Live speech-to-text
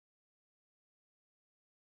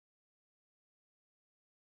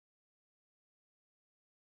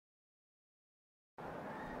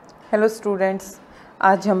Hello students,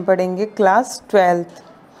 आज हम पढ़ेंगे क्लास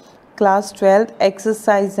ट्वेल्थ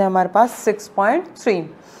एक्सरसाइज है हमारे पास 6.3।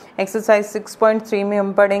 एक्सरसाइज 6.3 में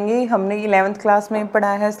हम पढ़ेंगे, हमने 11th क्लास में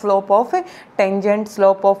पढ़ा है slope of tangent,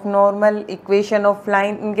 slope of normal, equation of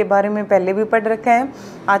line, इनके बारे में पहले भी पढ़ रखा है।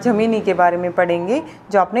 आज हम इन्हीं के बारे में पढ़ेंगे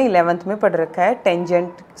जो आपने 11th में पढ़ रखा है,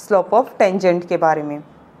 टेंजेंट, स्लोप ऑफ टेंजेंट के बारे में।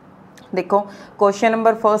 देखो क्वेश्चन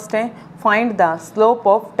नंबर फर्स्ट है, find the slope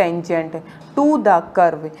of tangent to the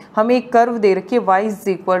curve. हमें एक कर्व दे रखी है y is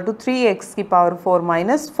equal to 3x की पावर 4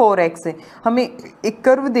 माइनस 4x है। हमें एक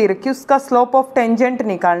कर्व दे रखी है, उसका स्लोप ऑफ टेंजेंट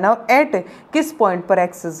निकालना और एट किस पॉइंट पर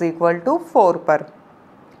x इज इक्वल टू 4 पर।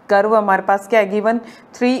 कर्व हमारे पास क्या है गिवन,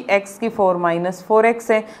 3x की 4 माइनस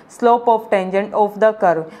 4x है। Slope of tangent of the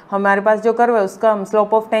curve, हमारे पास जो कर्व है उसका हम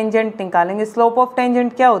स्लोप ऑफ टेंजेंट निकालेंगे। स्लोप ऑफ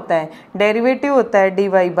टेंजेंट क्या होता है, डेरिवेटिव होता है, dy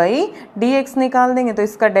बाई dx निकाल देंगे। तो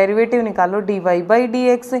इसका डेरिवेटिव निकालो, dy बाई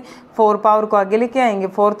dx। 4 पावर को आगे लेके आएंगे,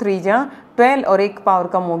 4 3 जा 12 और एक पावर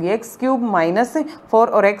कम हो गया एक्स क्यूब माइनस 4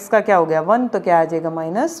 और x का क्या हो गया 1, तो क्या आ जाएगा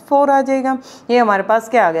 -4 आ जाएगा। ये हमारे पास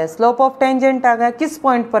क्या आ गया, स्लोप ऑफ टेंजेंट आ गया। किस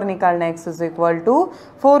पॉइंट पर निकालना है, x इज इक्वल टू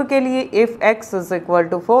 4 के लिए। If x is equal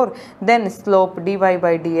to 4 then slope dy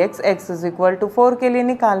by dx x is equal to 4 के लिए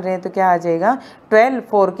निकाल रहे हैं, तो क्या आ जाएगा 12,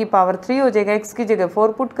 4 की पावर 3 हो जाएगा, x की जगह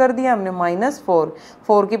 4 पुट कर दिया हमने, -4,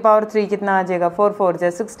 4 की पावर 3 कितना आ जाएगा, 4 4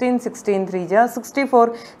 जा 16, 16 3 जा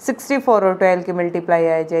 64, 64 और 12 की मल्टीप्लाई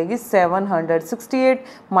आ जाएगी 768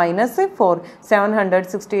 माइनस 4,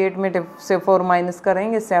 768 में से 4 माइनस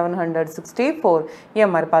करेंगे 764, ये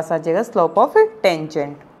हमारे पास आ जाएगा स्लोप ऑफ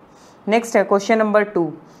टेंजेंट। नेक्स्ट है question number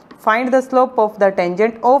 2, find the slope of the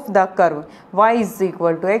tangent of the curve y is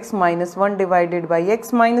equal to x minus 1 divided by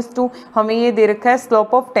x minus 2। हमें ये दे रखा है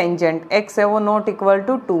स्लोप ऑफ टेंजेंट, x है वो नॉट इक्वल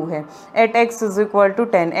टू 2 है, eight x is equal to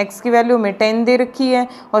 10, x की value में 10 दे रखी है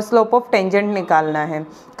और स्लोप ऑफ टेंजेंट निकालना है।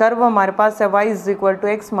 कर्व हमारे पास है y is equal to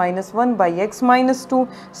x minus 1 by x minus 2।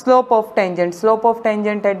 Slope of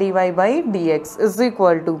tangent है dy by dx is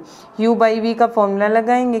equal to u by v का फॉर्मूला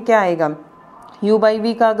लगाएंगे, क्या आएगा u बाई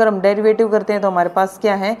वी का अगर हम डेरिवेटिव करते हैं तो हमारे पास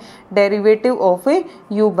क्या है, derivative of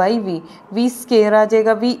u by we, we square आ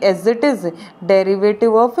जाएगा, v as it is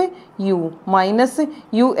derivative of u minus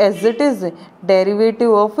u as it is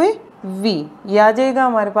derivative of v, ये आ जाएगा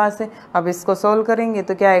हमारे पास है। अब इसको सॉल्व करेंगे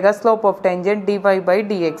तो क्या आएगा, slope of tangent dy by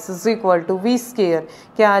dx is equal to v square,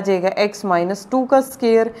 क्या आ जाएगा x माइनस 2 का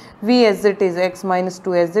square, v as it is x minus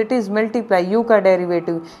 2 as it is multiply u का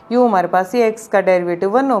डेरिवेटिव, u हमारे पास ये x का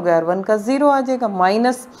डेरिवेटिव 1 हो गया और 1 का 0 आ जाएगा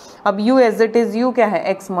माइनस, अब u as it is u क्या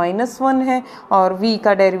है x माइनस 1 है और v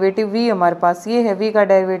का डेरिवेटिव v हमारे पास ये है, v का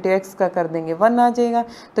डेरिवेटिव x का कर देंगे 1 आ जाएगा,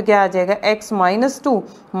 तो क्या आ जाएगा x minus 2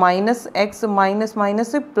 minus x minus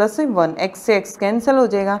minus plus 1, x से x कैंसिल हो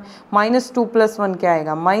जाएगा, -2 प्लस 1 क्या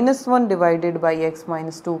आएगा -1 डिवाइडेड बाई x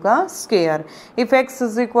माइनस 2 का square. If x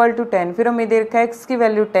is equal to 10, फिर हमें दे रखा है x की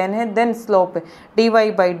वैल्यू 10 है, then slope dy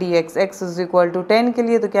by dx x is equal to 10 के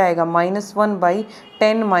लिए तो क्या आएगा -1 बाई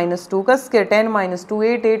 10 माइनस 2 का स्क्वायर, 10 माइनस 2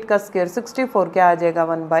 8, 8 का स्क्वायर 64, क्या आ जाएगा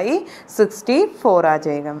 1 बाई 64 आ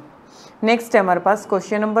जाएगा। नेक्स्ट है हमारे पास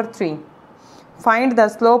question number 3, find the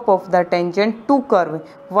slope of the tangent to curve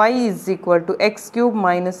y is equal to x cube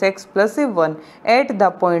minus x plus 1 at the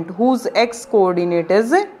point whose x coordinate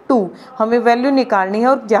is 2। हमें value निकालनी है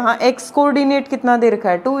और जहाँ x कोऑर्डिनेट कितना दे रखा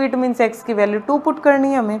है 2, इट मीन्स x की value 2 put करनी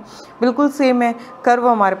है हमें, बिल्कुल सेम है। कर्व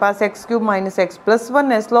हमारे पास x cube minus x plus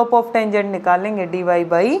 1 है, स्लोप ऑफ टेंजेंट निकालेंगे dy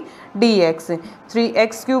by dx,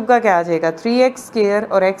 3x cube का क्या आ जाएगा 3x स्क्वायर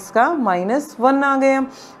और x का -1 आ गया।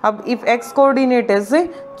 अब इफ x कोऑर्डिनेट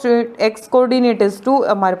इज 2,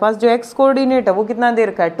 हमारे पास जो x कोऑर्डिनेट है वो कितना दे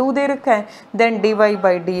रखा है 2 दे रखा है, then dy by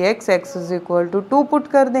dx x is equal to 2 put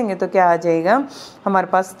कर देंगे तो क्या आ जाएगा हमारे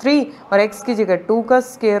पास 3 और x की जगह 2 का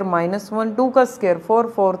स्क्वायर -1, 2 का स्क्वायर 4,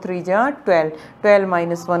 4 3 जा 12, 12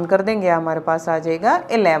 माइनस 1 कर देंगे, हमारे पास आ जाएगा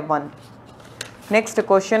 11। Next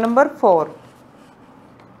question number 4,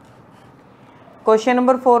 question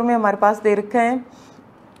number 4 में हमारे पास दे रखा है,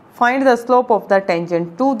 find the slope of the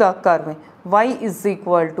tangent to the curve y is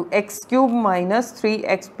equal to x cube minus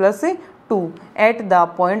 3x plus 2 at the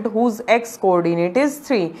point whose x coordinate is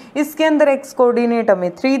 3। इसके अंदर x कोऑर्डिनेट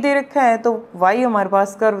हमें 3 दे रखा है, तो y हमारे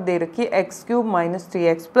पास कर्व दे रखी है x cube minus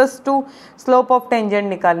 3x plus 2। Slope of tangent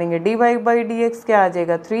निकालेंगे dy बाई dx, क्या आ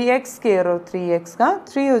जाएगा 3x स्क्वायर और 3x का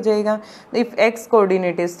 3 हो जाएगा। इफ x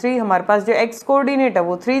कोऑर्डिनेट इज 3, हमारे पास जो x कोऑर्डिनेट है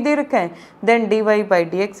वो 3 दे रखा है, then dy by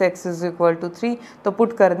dx x is equal to 3, तो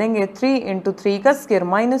पुट कर देंगे 3 इंटू 3 का स्क्वायर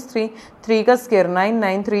 -3, 3 का स्क्वायर 9,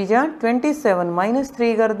 9 3 जा 27,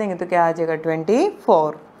 -3 कर देंगे तो क्या आ जाएगा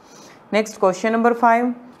 24। Next question number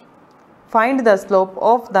 5, find the slope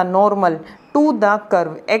of the normal to the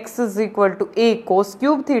curve x is equal to a cos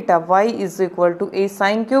cube theta, y is equal to a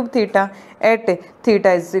sin cube theta at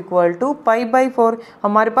theta is equal to pi by 4।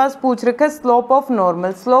 हमारे पास पूछ रखा है slope of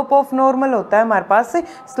normal. Slope of normal होता है हमारे पास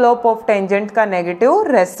slope of tangent का negative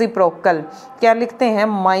reciprocal. क्या लिखते हैं?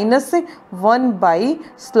 -1 by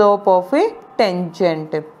slope of A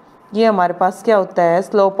tangent. ये हमारे पास क्या होता है?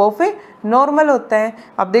 स्लोप ऑफ ए नॉर्मल होता है।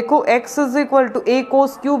 अब देखो x is equal to a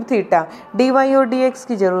cos cube theta, dy और dx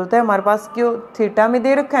की जरूरत है हमारे पास, क्यों थीटा में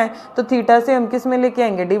दे रखा है तो थीटा से हम किस में लेके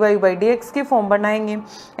आएंगे? dy बाई dx की फॉर्म बनाएंगे।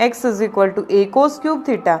 x is equal to a cos cube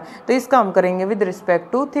theta, तो इसका हम करेंगे with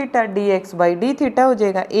respect to theta, dx by D theta हो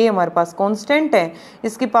जाएगा। a हमारे पास कॉन्स्टेंट है,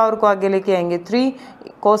 इसकी पावर को आगे लेके आएंगे 3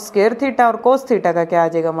 cos स्क्वायर थीटा, और cos थीटा का क्या आ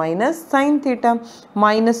जाएगा? माइनस साइन थीटा,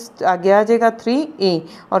 माइनस आगे आ जाएगा 3a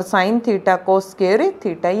और sine theta cos square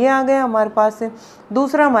theta, ये आ गया हमारे पास है।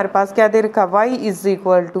 दूसरा हमारे पास क्या दे रखा? y is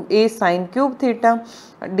equal to a sine cube theta,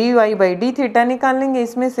 dy by D theta निकालेंगे,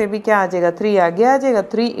 इसमें से भी क्या आ जाएगा? 3 आगे आ जाएगा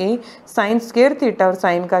 3a साइन स्क्वायर थीटा, और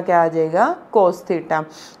साइन का क्या आ जाएगा? cos theta.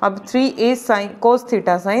 अब 3a sign cos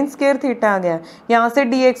theta sine square theta आ गया। यहाँ से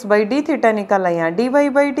dx बाई डी थीटा निकाला, यहाँ dy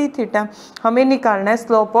बाई डी थीटा। हमें निकालना है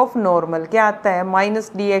स्लोप ऑफ नॉर्मल। क्या आता है?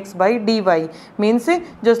 Minus dx by dy, means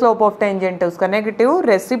जो स्लोप ऑफ टेंजेंट है उसका नेगेटिव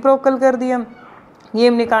रेसिप्रोकल कर दिया। ये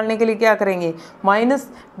हम निकालने के लिए क्या करेंगे? Minus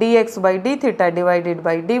dx by D theta divided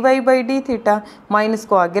by dy by D theta, minus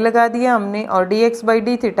को आगे लगा दिया हमने, और dx बाई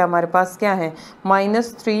डी थीटा हमारे पास क्या है?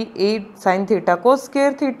 -3a sine theta cos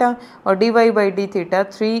square theta, और dy by D theta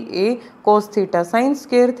 3a cos theta sine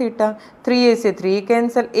square theta. 3a से 3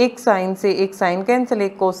 कैंसिल, एक साइन से एक साइन कैंसिल,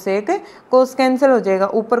 एक कोस से एक कोस कैंसिल हो जाएगा।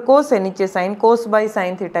 ऊपर कोस है नीचे sign, cos by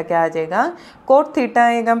sine theta क्या आ जाएगा? कोट थीटा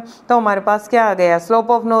आएगा। तो हमारे पास क्या आ गया?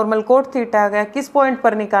 Slope of normal cot theta आ गया। किस पॉइंट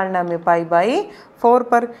पर निकालना हमें? पाई बाई 4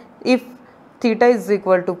 पर। If theta is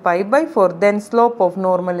equal to pi by 4 then slope of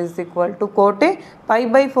normal is equal to coat pi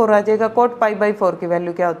by 4 आ जाएगा। कोट पाई बाई 4 की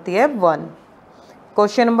वैल्यू क्या होती है? 1।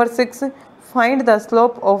 Question number 6, find the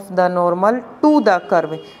slope of the normal to the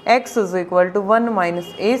curve x is equal to 1 minus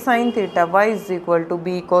a sine theta, y is equal to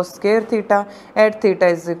b cos square theta at theta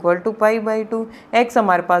is equal to pi by 2। x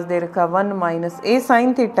हमारे पास दे रखा 1 minus a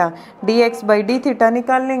sine theta, dx by D theta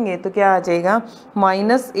निकाल लेंगे तो क्या आ जाएगा?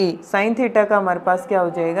 Minus a sine theta का हमारे पास क्या हो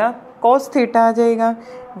जाएगा? cos थीटा आ जाएगा।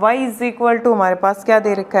 y इज इक्वल टू हमारे पास क्या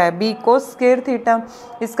दे रखा है? b cos स्क्वायर थीटा,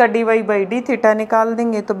 इसका dy बाई डी थीटा निकाल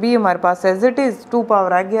देंगे तो b हमारे पास एज इट इज 2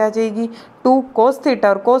 पावर आगे आ जाएगी 2 cos थीटा,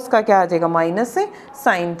 और cos का क्या आ जाएगा? Minus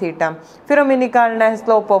sine theta. फिर हमें निकालना है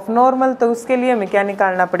स्लोप ऑफ नॉर्मल, तो उसके लिए हमें क्या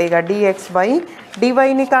निकालना पड़ेगा? dx बाई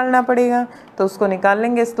dy निकालना पड़ेगा, तो उसको निकाल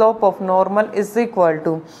लेंगे। Slope of normal is equal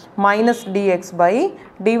to minus dx by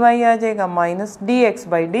dy आ जाएगा, minus dx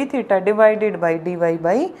by D theta divided by dy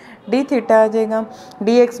by D theta आ जाएगा।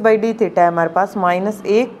 dx बाई डी थीटा है हमारे पास minus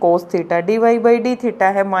a cos theta, dy by D theta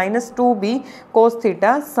है minus 2b cos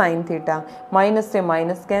theta sine theta, minus से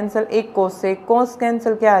minus cancel, एक cos से cos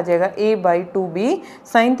cancel, क्या आ जाएगा? a by 2b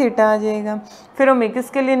sine theta आ जाएगा। फिर हमें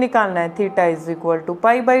किसके लिए निकालना है? Theta is equal to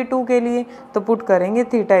pi by 2 के लिए, तो पुट करेंगे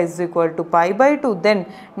theta is equal to pi by 2, then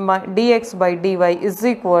dx by dy is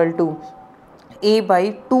equal to a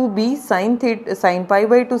by 2b sine pi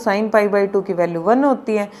by 2, sine pi by 2 की वैल्यू 1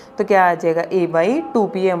 होती है, तो क्या आ जाएगा? a बाई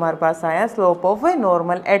 2p हमारे पास आया slope of a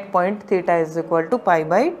normal at point theta is equal to pi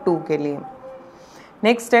by 2 के लिए।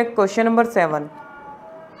 नेक्स्ट है question number 7,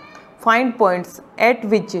 find points at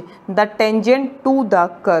which the tangent to the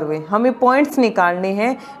curve. हमें पॉइंट्स निकालने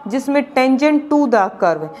हैं जिसमें tangent to the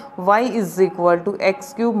curve y is equal to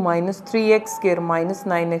x cube minus 3x square minus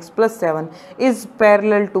 9x plus 7 is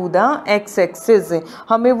parallel to the x axis.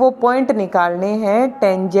 हमें वो point निकालने हैं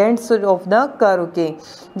tangents of the curve के,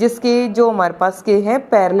 जिसके जो हमारे पास के हैं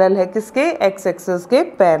पैरेलल है, किसके? x एक्सिस के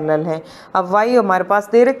पैरेलल है। अब y हमारे पास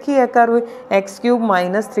दे रखी है curve x cube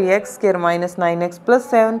minus 3x square minus 9x plus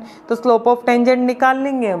 7, तो स्लोप ऑफ टेंजेंट निकाल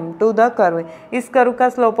लेंगे हम टू द कर्व। इस कर्व का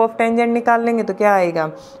स्लोप ऑफ टेंजेंट निकाल लेंगे तो क्या आएगा?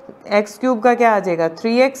 एक्स क्यूब का क्या आ जाएगा?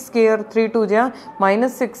 3x स्क्वायर, 3 2 जा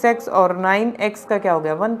माइनस 6x, और 9x का क्या हो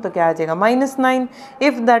गया? 1, तो क्या आ जाएगा? Minus 9।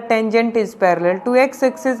 If the tangent is parallel to x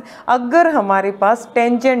axis, अगर हमारे पास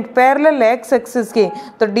टेंजेंट पैरेलल है x एक्सिस के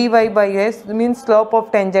तो dy by S mean slope of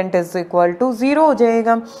tangent is equal to 0 हो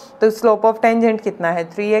जाएगा। तो स्लोप ऑफ टेंजेंट कितना है?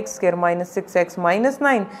 3x square minus 6x minus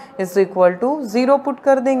 9 is equal to 0 put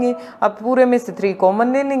कर देंगे। अब पूरे में से 3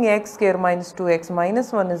 कॉमन ले लेंगे, x square minus 2x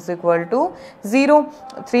minus 1 is equal to 0।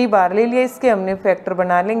 3 बार ले लिया, इसके हमने फैक्टर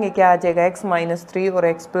बना लेंगे, क्या आ जाएगा? x माइनस 3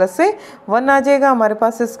 और x प्लस 1 आ जाएगा हमारे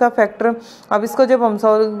पास इसका फैक्टर। अब इसको जब हम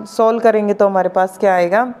सॉल्व करेंगे तो हमारे पास क्या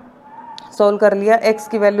आएगा? सोल्व कर लिया। x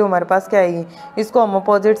की वैल्यू हमारे पास क्या आएगी, इसको हम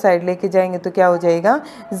अपोजिट साइड लेके जाएंगे तो क्या हो जाएगा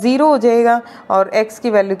 0 हो जाएगा, और x की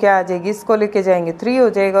वैल्यू क्या आ जाएगी, इसको लेके जाएंगे 3 हो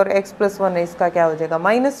जाएगा, और x + 1 है इसका क्या हो जाएगा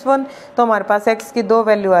 -1। तो हमारे पास x की दो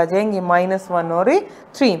वैल्यू आ जाएंगी -1 और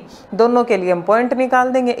 3। दोनों के लिए हम पॉइंट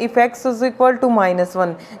निकाल देंगे। If x is equal to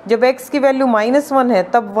 -1, जब x की वैल्यू -1 है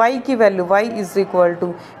तब y की value y is equal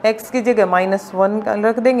to x की जगह -1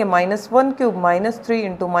 रख देंगे, -1 क्यूब -3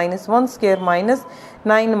 इंटू -1 स्क्वायर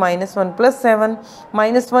 -9 -1 + 7,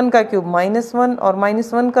 -1 का क्यूब -1 और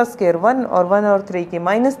 -1 का स्क्वायर 1 और 1 और 3 की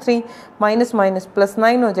 -3, माइनस माइनस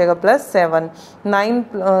 +9 हो जाएगा +7, 9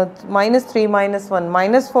 -3 -1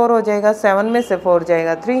 -4 हो जाएगा, 7 में से 4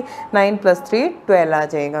 जाएगा 3, 9 + 3 12 आ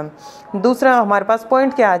जाएगा। दूसरा हमारे पास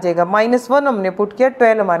पॉइंट क्या आ जाएगा, -1 हमने पुट किया,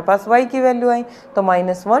 12 हमारे पास y की वैल्यू आई तो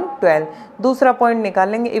 -1 12। दूसरा पॉइंट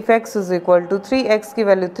निकालेंगे, if x is equal to 3, x की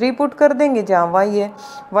वैल्यू 3 पुट कर देंगे जहाँ y है,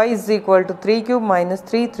 y is equal to 3 cube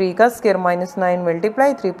 -3, 3 का स्क्वायर -9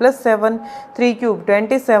 मल्टीप्लाई 3 + 7, 3 क्यूब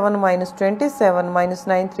 27 -27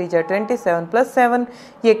 -9 3 जा 27 + 7,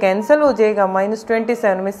 ये कैंसिल हो जाएगा,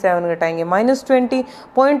 -27 में 7 घटाएंगे -20,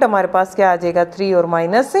 पॉइंट हमारे पास क्या आ जाएगा 3 और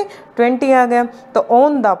 -20 आ गया। तो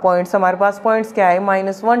ऑन द पॉइंट्स हमारे पास पॉइंट्स क्या है,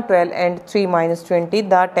 -1 12 and 3 -20,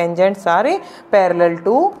 the tangents are parallel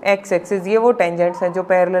to x axis. ये वो टेंजेंट्स हैं जो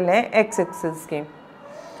पैरेलल हैं x एक्सिस के।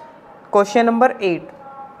 Question number 8,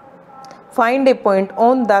 find A point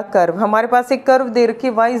on the curve. हमारे पास एक कर्व दे रखी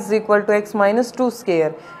है y is equal to x - 2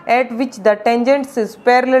 square eight which the tangents is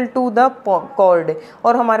parallel to the cord,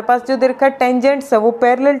 और हमारे पास जो दे रखा है टेंजेंट्स है वो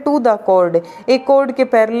पैरेलल टू द कॉर्ड, एक कॉर्ड के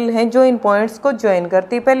पैरेलल हैं जो इन पॉइंट्स को ज्वाइन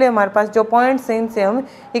करती है। पहले हमारे पास जो पॉइंट्स हैं इनसे हम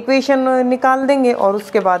इक्वेशन निकाल देंगे और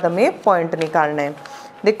उसके बाद हमें पॉइंट निकालना है।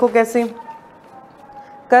 देखो कैसे,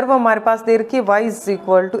 कर्व हमारे पास दे रखी है y is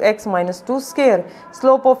equal to x - 2 square,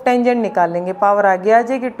 slope of tangent निकालेंगे, पावर आगे आ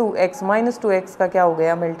जाएगी 2x - 2x का क्या हो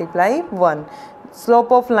गया multiply 1,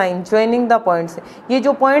 slope of line joining the points. ये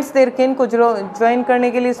जो पॉइंट्स दे रखे हैं इनको ज्वाइन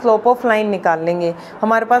करने के लिए स्लोप ऑफ लाइन निकाल लेंगे।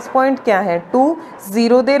 हमारे पास पॉइंट क्या है 2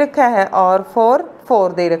 0 दे रखा है और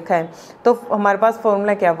 4 दे रखा है, तो हमारे पास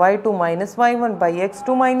फॉर्मूला क्या है y2 - y1 /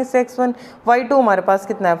 x2 - x1। y2 हमारे पास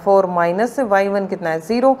कितना है 4 माइनस y1 कितना है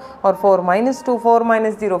 0 और 4 - 2 4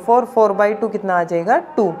 - 0 4 4/2 कितना आ जाएगा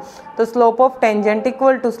 2। तो slope of tangent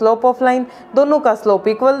equal to slope of line, दोनों का स्लोप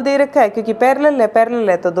इक्वल दे रखा है क्योंकि पैरेलल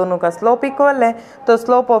है तो दोनों का स्लोप इक्वल है, तो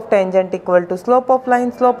slope of tangent equal to slope of line.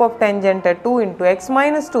 Slope of tangent है 2 × x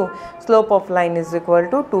 - 2, slope of line is equal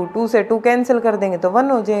to 2, 2 से 2 कैंसिल कर देंगे तो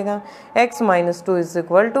 1 हो जाएगा, x - 2 is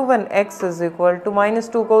equal to 1, x is equal to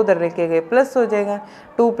 -2 को उधर लेके गए प्लस हो जाएगा,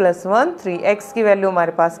 2 + 1 3, x की वैल्यू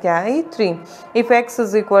हमारे पास क्या आई 3। If x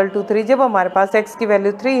is equal to 3, जब हमारे पास x की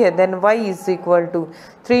वैल्यू 3 है then y is equal to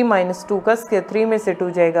 3 - 2 का स्क्वायर, 3 में से 2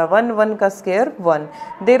 जाएगा 1, 1 का स्क्वायर 1,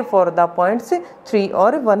 देयरफॉर द पॉइंट्स 3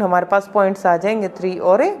 और 1, हमारे पास पॉइंट्स आ जाएंगे 3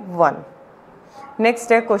 और 1।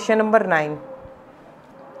 नेक्स्ट है question number 9,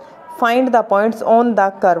 find the points on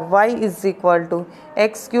the curve y is equal to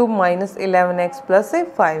x³ - 11x +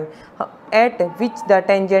 5 eight which the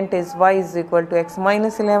tangent is y is equal to x -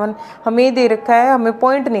 11। हमें दे रखा है, हमें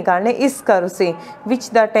पॉइंट निकालने इस कर्व से, विच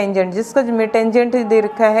द टेंजेंट, जिसका हमें टेंजेंट दे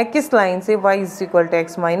रखा है किस लाइन से, y is equal to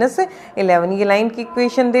x - 11। ये लाइन की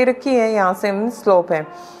इक्वेशन दे रखी है, यहाँ से हम स्लोप है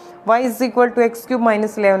y is equal to x³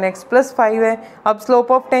 - 11x + 5 है। अब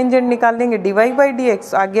स्लोप ऑफ टेंजेंट निकालेंगे,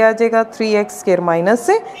 dy/dx आगे आ जाएगा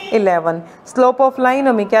 3x² - 11। स्लोप ऑफ लाइन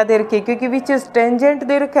हमें क्या दे रखी है, क्योंकि विच इज टेंजेंट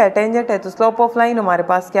दे रखा है, टेंजेंट है तो स्लोप ऑफ लाइन हमारे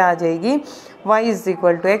पास क्या आ जाएगी, y is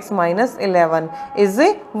equal to x - 11 is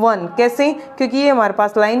 1। कैसे, क्योंकि ये हमारे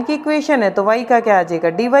पास लाइन की इक्वेशन है तो y का क्या आ जाएगा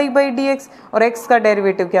dy/dx और x का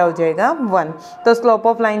डेरिवेटिव क्या हो जाएगा 1, तो स्लोप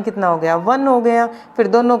ऑफ लाइन कितना हो गया 1 हो गया। फिर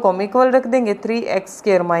दोनों को हम इक्वल रख देंगे,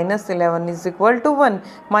 3x² - 11 इज इक्वल टू 1,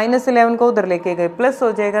 -11 को उधर लेके गए प्लस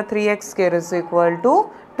हो जाएगा, 3x² इज इक्वल टू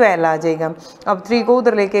 12 आ जाएगा। अब 3 को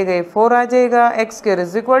उधर लेके गए 4 आ जाएगा, x²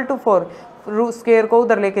 is equal to 4, square को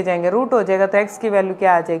उधर लेके जाएंगे रूट हो जाएगा, तो x की वैल्यू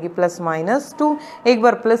क्या आ जाएगी +-2। एक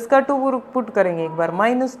बार प्लस का 2 पुट करेंगे, एक बार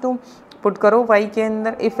 -2 पुट करो y के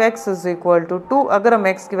अंदर। If x is equal to 2, अगर हम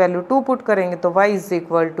x की वैल्यू 2 पुट करेंगे तो y is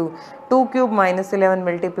equal to 2³ - 11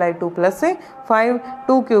 multiply 2 + 5,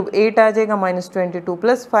 2³ 8 आ जाएगा, -22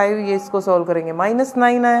 + 5, ये इसको सॉल्व करेंगे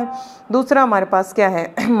 -9 आया। दूसरा हमारे पास क्या है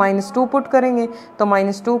 -2 पुट करेंगे तो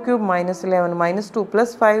 -2³ - 11 -2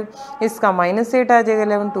 + 5, इसका -8 आ जाएगा,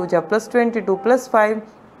 11 2 जा +22 + 5,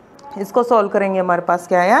 इसको सॉल्व करेंगे हमारे पास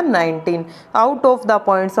क्या आया 19। आउट ऑफ द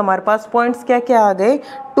पॉइंट्स हमारे पास पॉइंट्स क्या क्या आ गए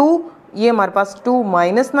 2 ये हमारे पास 2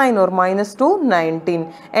 -9 और -2 19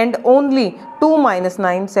 and only 2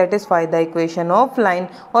 -9 satisfy the equation of line.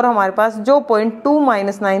 और हमारे पास जो पॉइंट 2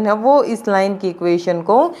 -9 है वो इस लाइन की इक्वेशन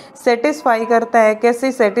को सेटिस्फाई करता है।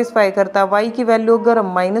 कैसे सेटिस्फाई करता है? y की वैल्यू अगर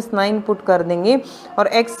हम -9 पुट कर देंगे और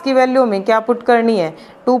x की वैल्यू में क्या पुट करनी है?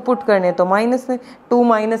 2 पुट करने, तो -2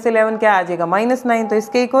 -11 क्या आ जाएगा? -9, तो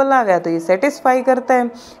इसके इक्वल आ गया, तो ये सेटिस्फाई करता है।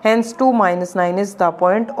 Hence 2 -9 is the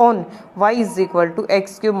point on y is equal to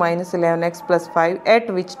x³ -11x + 5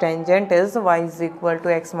 eight which tangent is y is equal to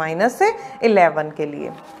x - 11 के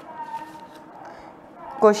लिए।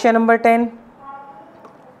 Question number 10,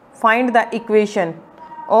 find the equation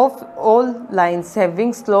of all lines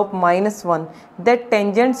having slope -1 that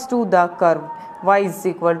tangents to the curve y is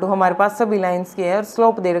equal to, हमारे पास सभी lines की है और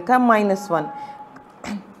slope दे रखा है -1,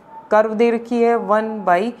 curve दे रखी है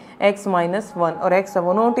 1/x - 1 और x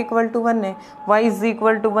अब नॉट इक्वल टू 1 है, y is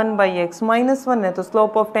equal to 1/x - 1 है, तो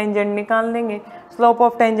स्लोप ऑफ टेंजेंट निकाल लेंगे। स्लोप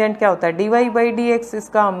ऑफ टेंजेंट क्या होता है? dy/dx।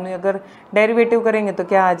 इसका हमने अगर डेरिवेटिव करेंगे तो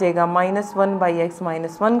क्या आ जाएगा? -1/x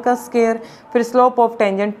 - 1 का स्क्वायर। फिर slope of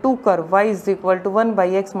tangent to curve y is equal to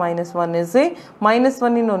 1/x - 1 is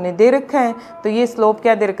 -1 इन्होंने दे रखा है, तो ये स्लोप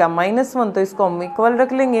क्या दे रखा है? -1, तो इसको हम इक्वल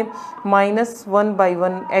रख लेंगे।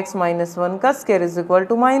 -1/1x - 1 का square is equal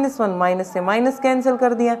to -1, minus से माइनस कैंसिल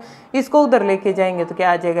कर दिया, इसको उधर लेके जाएंगे तो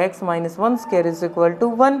क्या आ जाएगा? x - 1 square is equal to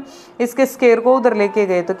 1। इसके स्क्वायर को उधर लेके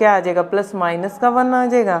गए तो क्या आ जाएगा? प्लस माइनस का 1 आ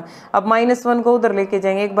जाएगा। अब -1 को उधर लेके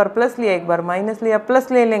जाएंगे, एक बार प्लस लिया एक बार माइनस लिया,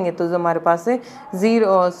 प्लस ले लेंगे तो हमारे पास है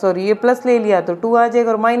 0, सॉरी ये प्लस ले लिया तो 2 आ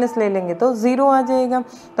जाएगा और माइनस ले लेंगे तो 0 आ जाएगा।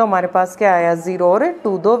 तो हमारे पास क्या आया? 0 और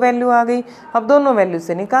 2, दो वैल्यू आ गई। अब दोनों वैल्यू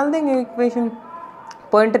से निकाल देंगे इक्वेशन,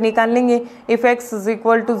 पॉइंट निकाल लेंगे। If x is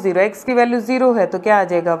equal to 0, x की वैल्यू 0 है तो क्या आ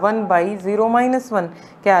जाएगा? 1/0 - 1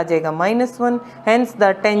 क्या आ जाएगा? -1। Hence the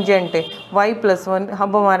tangent y + 1।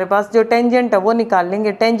 अब हमारे पास जो टेंजेंट है वो निकाल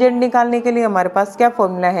लेंगे। टेंजेंट निकालने के लिए हमारे पास क्या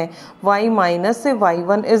फॉर्मूला है? y -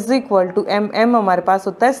 y1 is equal to m हमारे पास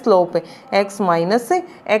होता है स्लोप, x -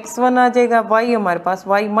 x1 आ जाएगा। y हमारे पास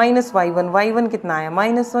y - y1 कितना आया?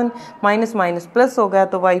 -1, माइनस माइनस प्लस हो गया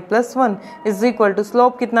तो y + 1 is equal to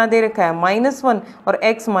slope कितना दे रखा है? -1 और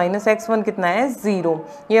x - x1 कितना है? 0।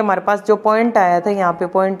 ये हमारे पास जो पॉइंट आया था, यहाँ पे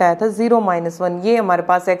पॉइंट आया था 0 - 1, ये हमारे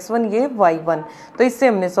पास x1 ये y1, तो इससे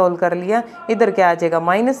हमने सोल्व कर लिया। इधर क्या आ जाएगा?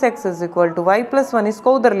 -x is equal to y + 1,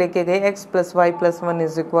 इसको उधर लेके गए x + y + 1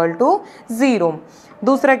 is equal to 0।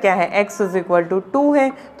 दूसरा क्या है? x इज इक्वल टू 2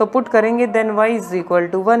 है तो पुट करेंगे, then y is equal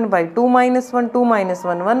to 1/2 - 1, 2 - 1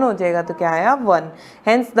 1 हो जाएगा तो क्या आया? 1।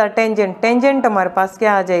 हेंस द टेंजेंट हमारे पास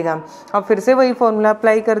क्या आ जाएगा? अब फिर से वही फॉर्मूला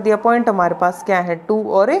अप्लाई कर दिया। पॉइंट हमारे पास क्या है? 2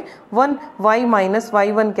 और 1, y -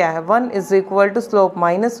 y1 क्या है? 1 इज इक्वल टू स्लोप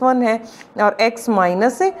 -1 है और x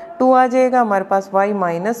 - 2 आ जाएगा हमारे पास। y -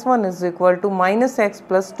 1 is equal to -x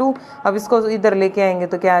 + 2। अब इसको इधर लेके आएंगे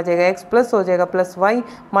तो क्या आ जाएगा? x प्लस हो जाएगा प्लस y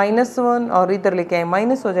 -1 और इधर लेके आए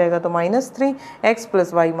माइनस हो जाएगा तो -3, x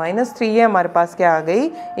 + y - 3। ये हमारे पास क्या आ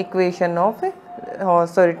गई? इक्वेशन ऑफ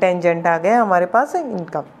सॉरी टेंजेंट आ गया हमारे पास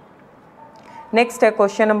इनका। नेक्स्ट है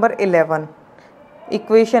क्वेश्चन नंबर 11।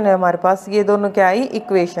 इक्वेशन है हमारे पास, ये दोनों क्या आई?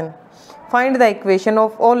 Equation. Find the equation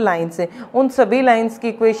of all lines, उन सभी लाइन्स की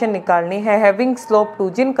इक्वेशन निकालनी है हैविंग स्लोप 2,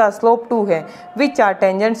 जिनका स्लोप 2 है, which are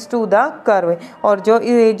tangents to the curve, और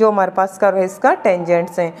जो हमारे पास कर्व है इसका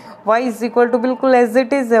टेंजेंट्स हैं। y इज इक्वल टू बिल्कुल एज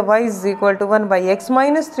इट इज है, y is equal to 1/x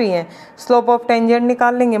 - 3 है। स्लोप ऑफ टेंजेंट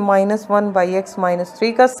निकाल लेंगे, -1/x -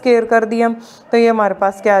 3 का स्क्वायर कर दिया तो ये हमारे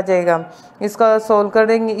पास क्या आ जाएगा? इसका सोल्व कर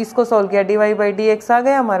देंगे, इसको सोल्व किया dy/dx आ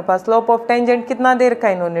गया हमारे पास। स्लोप ऑफ टेंजेंट कितना दे रखा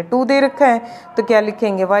है? इन्होंने 2 दे रखा है, तो क्या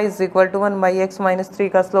लिखेंगे? y is equal to 1/x - 3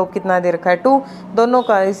 का स्लोप कितना दे रखा है? 2, दोनों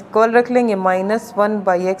का इक्वल रख लेंगे,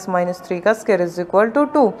 -1/x - 3 का स्क्वायर इज इक्वल टू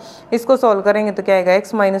 2। इसको सोल्व करेंगे तो क्या आएगा?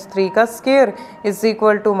 x - 3 का स्क्वायर इज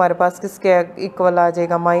इक्वल टू हमारे पास किसके इक्वल आ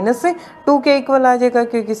जाएगा? -2 के इक्वल आ जाएगा,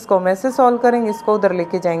 क्योंकि इसको हम ऐसे सोल्व करेंगे, इसको उधर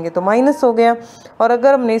लेके जाएंगे तो माइनस हो गया। और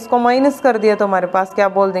अगर हमने इसको माइनस कर दिया तो हमारे पास क्या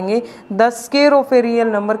बोल देंगे? The square of a real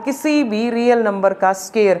number, किसी भी रियल नंबर का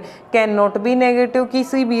square can not be negative.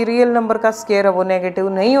 किसी भी रियल नंबर का स्क्वायर है वो नेगेटिव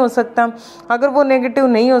नहीं हो सकता। अगर वो नेगेटिव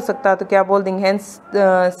नहीं हो सकता तो क्या बोल देंगे? Hence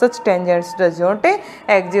such tangents does not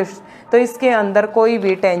exist, तो इसके अंदर कोई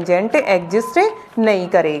भी टेंजेंट एग्जिस्ट नहीं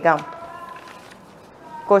करेगा।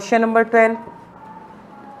 Question number 12।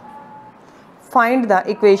 Find the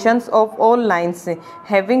equations of all lines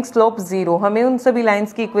having slope 0, हमें उन सभी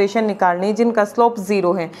लाइन्स की इक्वेशन निकालनी है जिनका स्लोप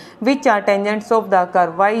 0 है। Which are tangents of the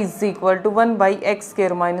curve y is equal to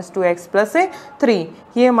 1/x² - 2x + 3,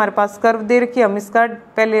 ये हमारे पास कर्व दे रखी है, हम इसका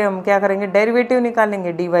पहले हम क्या करेंगे, डेरिवेटिव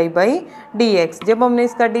निकालेंगे dy बाई डी एक्स। जब हमने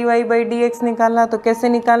इसका dy बाई डी एक्स निकाला तो कैसे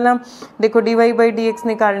निकालना, देखो dy बाई डी एक्स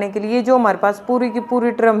निकालने के लिए जो हमारे पास पूरी की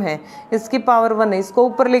पूरी टर्म है इसकी पावर 1 है, इसको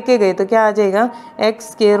ऊपर लेके गए तो क्या आ जाएगा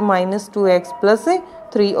x square minus 2x plus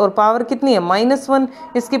 3 और पावर कितनी है -1,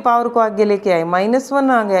 इसकी पावर को आगे लेके आए -1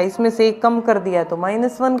 आ गया, इसमें से एक कम कर दिया तो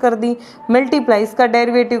 -1 कर दी, मल्टीप्लाई इसका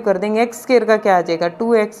डेरिवेटिव कर देंगे, एक्स स्क्वायर का क्या आ जाएगा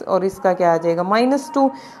 2x और इसका क्या आ जाएगा -2।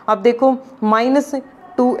 अब देखो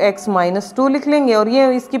 -2x -2 लिख लेंगे और ये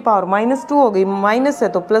इसकी पावर -2 हो गई, माइनस है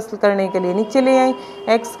तो प्लस करने के लिए नीचे ले आए,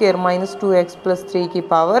 एक्स स्क्वायर -2x प्लस 3 की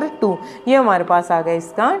पावर 2। ये हमारे पास आ गया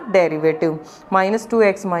इसका डेरिवेटिव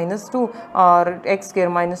 -2x -2 और एक्स स्क्वायर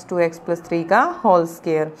 -2x प्लस 3 का होल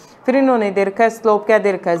स्क्वायर। फिर इन्होंने दे रखा है स्लोप, क्या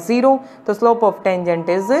दे रखा है 0, तो स्लोप ऑफ टेंजेंट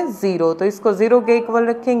इज 0, तो इसको 0 के इक्वल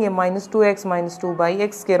रखेंगे, -2x -2 by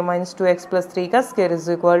x square -2x plus 3 का स्क्वायर इज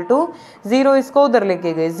इक्वल टू 0। इसको उधर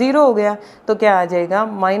लेके गए 0 हो गया तो क्या आ जाएगा,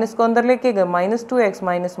 माइनस को अंदर लेके गए -2x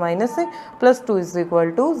minus minus plus 2 is equal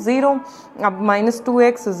to 0। अब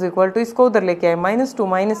 -2x इज इक्वल टू, इसको उधर लेके आए -2,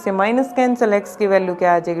 माइनस से माइनस कैंसिल, x की वैल्यू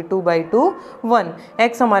क्या आ जाएगी 2/2 1,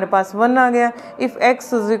 x हमारे पास 1 आ गया। If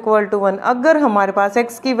x is equal to 1, अगर हमारे पास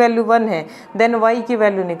x की वैल्यू 1 है देन y की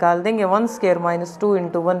वैल्यू निकाल देंगे, 1 स्क्वायर -2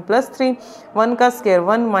 इंटू 1 प्लस 3, 1 का स्क्वायर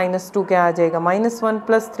 1 -2 क्या आ जाएगा -1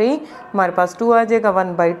 प्लस 3 हमारे पास 2 आ जाएगा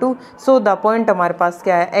 1/2। सो द पॉइंट हमारे पास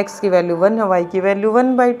क्या है, x की वैल्यू 1 है, y की वैल्यू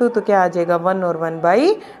 1/2, तो क्या आ जाएगा 1 और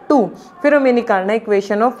 1/2। फिर हमें निकालना है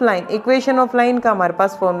equation of line. Equation of line का हमारे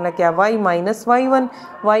पास फॉर्मूला क्या, y माइनस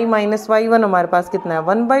y1 हमारे पास कितना है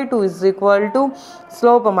 1/2 इज इक्वल टू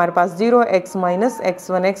स्लोप हमारे पास 0, x माइनस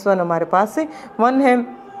x1 हमारे पास 1 है,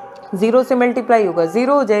 0 से मल्टीप्लाई होगा 0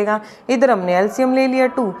 हो जाएगा, इधर हमने एलसीएम ले लिया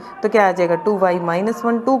 2 तो क्या आ जाएगा 2y माइनस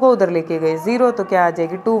 1, 2 को उधर लेके गए 0 तो क्या आ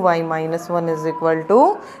जाएगी 2y minus 1 is equal to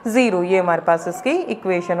 0। ये हमारे पास इसकी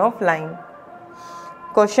equation of line.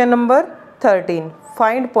 Question number 13,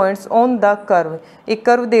 find points on the curve. एक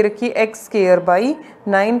कर्व दे रखी है x square by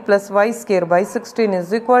 9 plus Y square by 16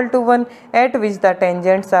 is equal to 1 eight which the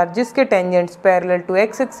tangents are, जिसके tangents parallel to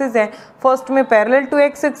x axis है। First में parallel to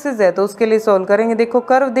x axis है तो उसके लिए सॉल्व करेंगे। देखो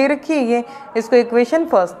कर्व दे रखी है ये, इसको इक्वेशन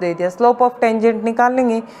फर्स्ट दे दिया, स्लोप ऑफ टेंजेंट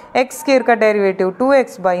निकालेंगे, x स्क्वायर का derivative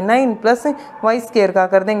 2x by 9 plus Y square का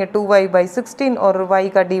कर देंगे 2y बाई 16 और y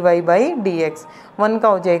का dy बाई dx, 1 का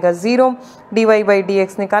हो जाएगा 0, dy बाई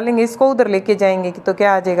dx निकालेंगे, इसको उधर लेके जाएंगे तो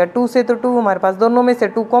क्या आ जाएगा 2 से तो 2 हमारे पास, दोनों में से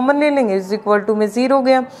 2 कॉमन ले लेंगे इज इक्वल टू में 0 हो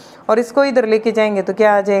गया, और इसको इधर लेके जाएंगे तो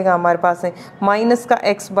क्या आ जाएगा हमारे पास है माइनस का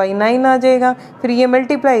x बाई 9 आ जाएगा, फिर ये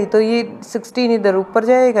मल्टीप्लाई तो ये 16 इधर ऊपर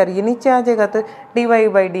जाएगा ये नीचे आ जाएगा तो dy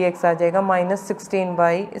बाई dx आ जाएगा माइनस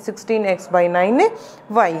 16x बाई 9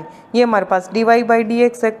 y। ये हमारे पास dy बाई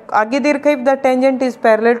dx है। आगे दे रखा है if the tangent is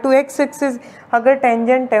parallel to x axis, अगर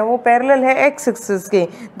टेंजेंट है वो पैरेलल है x एक्सिस के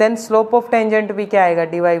देन स्लोप ऑफ टेंजेंट भी क्या आएगा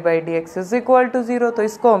dy by dx is equal to 0, तो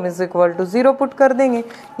इसको हम इज इक्वल टू 0 पुट कर देंगे,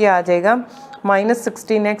 ये आ जाएगा minus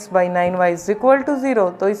 16x by 9y is equal to 0,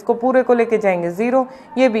 तो इसको पूरे को लेके जाएंगे 0,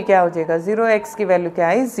 ये भी क्या हो जाएगा 0, x की वैल्यू क्या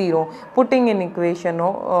है 0, पुटिंग इन इक्वेशन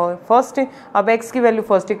फर्स्ट। अब x की वैल्यू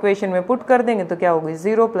फर्स्ट इक्वेशन में पुट कर देंगे तो क्या होगी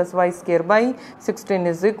 0 plus Y square by 16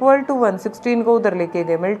 is equal to 1, 16 को उधर लेके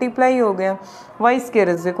गए मल्टीप्लाई हो गया, Y square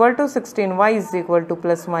is equal to 16, Y is equal two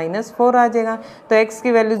plus minus 4 आ जाएगा, तो x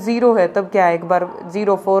की वैल्यू 0 है तब क्या है एक बार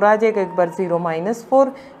 0 4 आ जाएगा, एक बार 0 माइनस 4,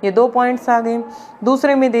 ये 2 पॉइंट्स आ गए।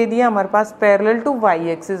 दूसरे में दे दिया हमारे पास पैरेलल टू वाई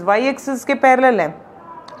एक्सिस के पैरेलल है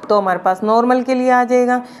तो हमारे पास नॉर्मल के लिए आ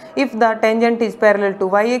जाएगा if the tangent is parallel to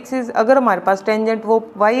Y axis, अगर हमारे पास टेंजेंट वो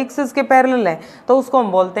वाई एक्सिस के पैरेलल है तो उसको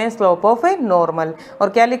हम बोलते हैं स्लोप ऑफ ए नॉर्मल, और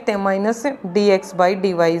क्या लिखते हैं minus dx by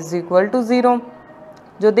dy is equal to 0,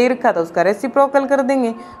 जो दे रखा था उसका रेसिप्रोकल कर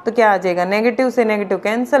देंगे तो क्या आ जाएगा नेगेटिव से negative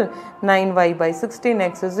cancel, 9y by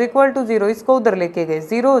 16x is equal to 0, इसको उधर लेके गए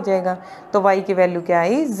 0 हो जाएगा, तो y की वैल्यू क्या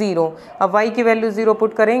आई 0। अब y की वैल्यू 0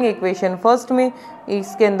 पुट करेंगे इक्वेशन फर्स्ट में,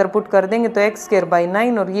 इसके अंदर पुट कर देंगे तो x स्क्वायर बाई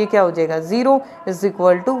 9 और ये क्या हो जाएगा 0 is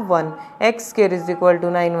equal to 1, x square is equal to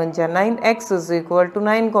 9 1 जा 9, x इज इक्वल टू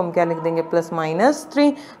 9 को हम क्या लिख देंगे प्लस माइनस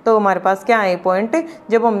 3, तो हमारे पास क्या है पॉइंट,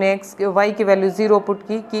 जब हमने y की वैल्यू 0 पुट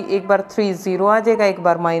की कि एक बार 3 0 आ जाएगा, एक बार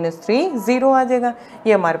 -3 0 आ जाएगा,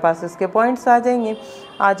 ये हमारे पास इसके पॉइंट्स आ जाएंगे।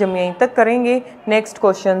 आज हम यहीं तक करेंगे, नेक्स्ट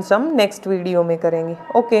क्वेश्चन हम नेक्स्ट वीडियो में करेंगे।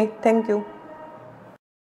 Okay, thank you.